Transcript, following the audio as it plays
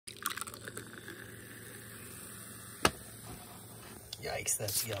Yikes,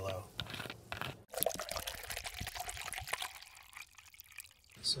 that's yellow.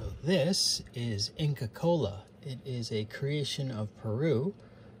 So this is Inca Kola. It is a creation of Peru,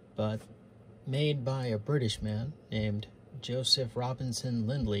 but made by a British man named Joseph Robinson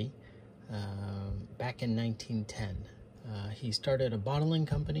Lindley back in 1910. He started a bottling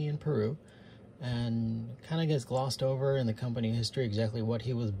company in Peru, and kind of gets glossed over in the company history exactly what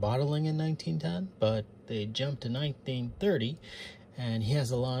he was bottling in 1910, but they jumped to 1930, and he has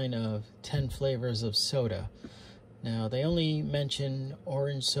a line of 10 flavors of soda. Now, they only mention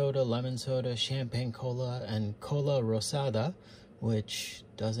orange soda, lemon soda, champagne cola, and cola rosada, which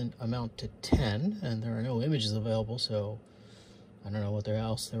doesn't amount to 10, and there are no images available, so I don't know what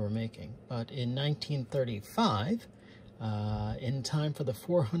else they were making. But in 1935, in time for the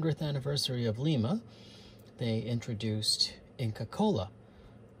 400th anniversary of Lima, they introduced Inca Kola.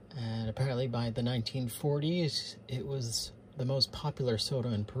 And apparently by the 1940s, it was the most popular soda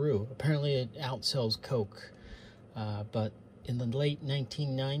in Peru. Apparently it outsells Coke. But in the late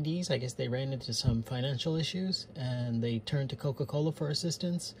 1990s, I guess they ran into some financial issues, and they turned to Coca-Cola for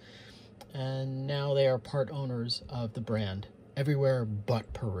assistance. And now they are part owners of the brand everywhere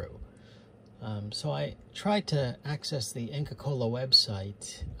but Peru. So I tried to access the Inca Kola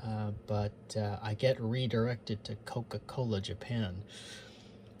website, but I get redirected to Coca-Cola Japan.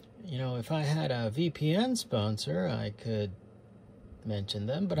 You know, if I had a VPN sponsor, I could mention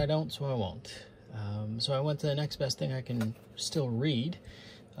them, but I don't, so I won't. So I went to the next best thing I can still read,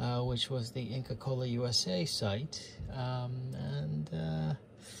 which was the Inca Kola USA site, and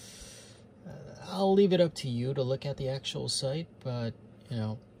I'll leave it up to you to look at the actual site, but, you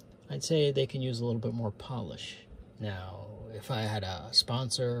know, I'd say they can use a little bit more polish. Now, if I had a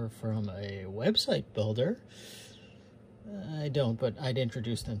sponsor from a website builder, I don't, but I'd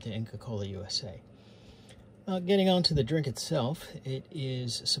introduce them to Inca Kola USA. Getting on to the drink itself, it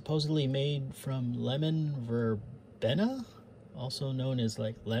is supposedly made from lemon verbena, also known as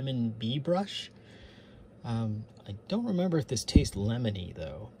like lemon bee brush. I don't remember if this tastes lemony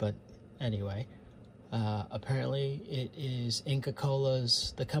though, but anyway, apparently it is Inca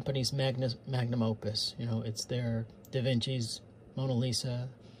Kola's, the company's magnum opus. You know, it's their Da Vinci's Mona Lisa,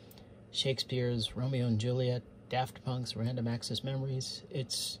 Shakespeare's Romeo and Juliet, Daft Punk's Random Access Memories.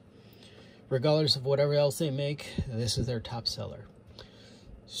 It's, regardless of whatever else they make, this is their top seller.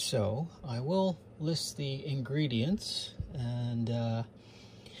 So I will list the ingredients, and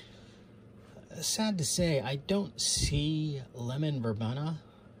sad to say, I don't see lemon verbena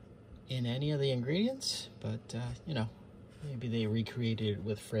in any of the ingredients, but you know, maybe they recreated it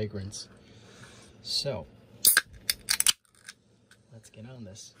with fragrance. So let's get on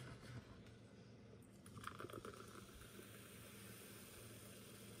this.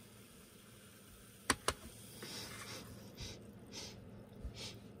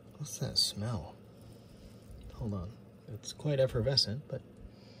 What's that smell? Hold on. It's quite effervescent, but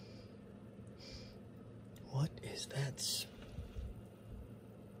what is that?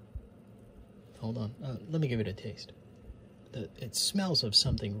 Hold on. Let me give it a taste. It smells of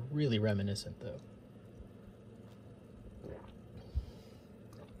something really reminiscent, though. What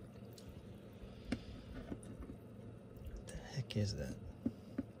the heck is that?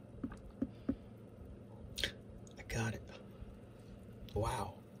 I got it.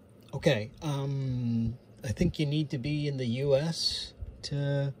 Wow. Okay, I think you need to be in the US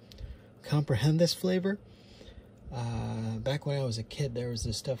to comprehend this flavor. Back when I was a kid, there was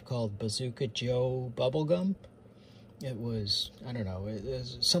this stuff called Bazooka Joe bubblegum. It was, I don't know, it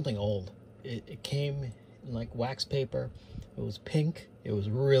was something old. It came in like wax paper. It was pink. It was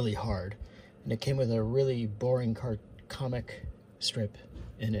really hard. And it came with a really boring comic strip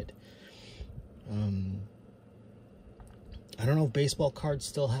in it. I don't know if baseball cards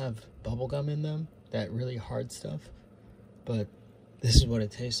still have bubblegum in them, that really hard stuff, but this is what it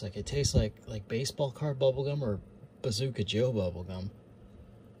tastes like. It tastes like baseball card bubblegum or Bazooka Joe bubblegum.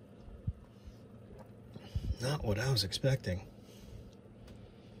 Not what I was expecting.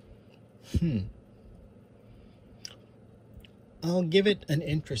 I'll give it an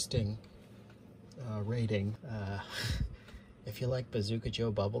interesting rating. If you like Bazooka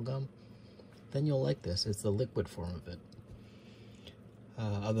Joe bubblegum, then you'll like this. It's the liquid form of it.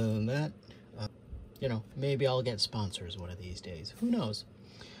 Other than that, you know, maybe I'll get sponsors one of these days. Who knows?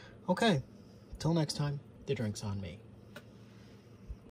 Okay, till next time, the drink's on me.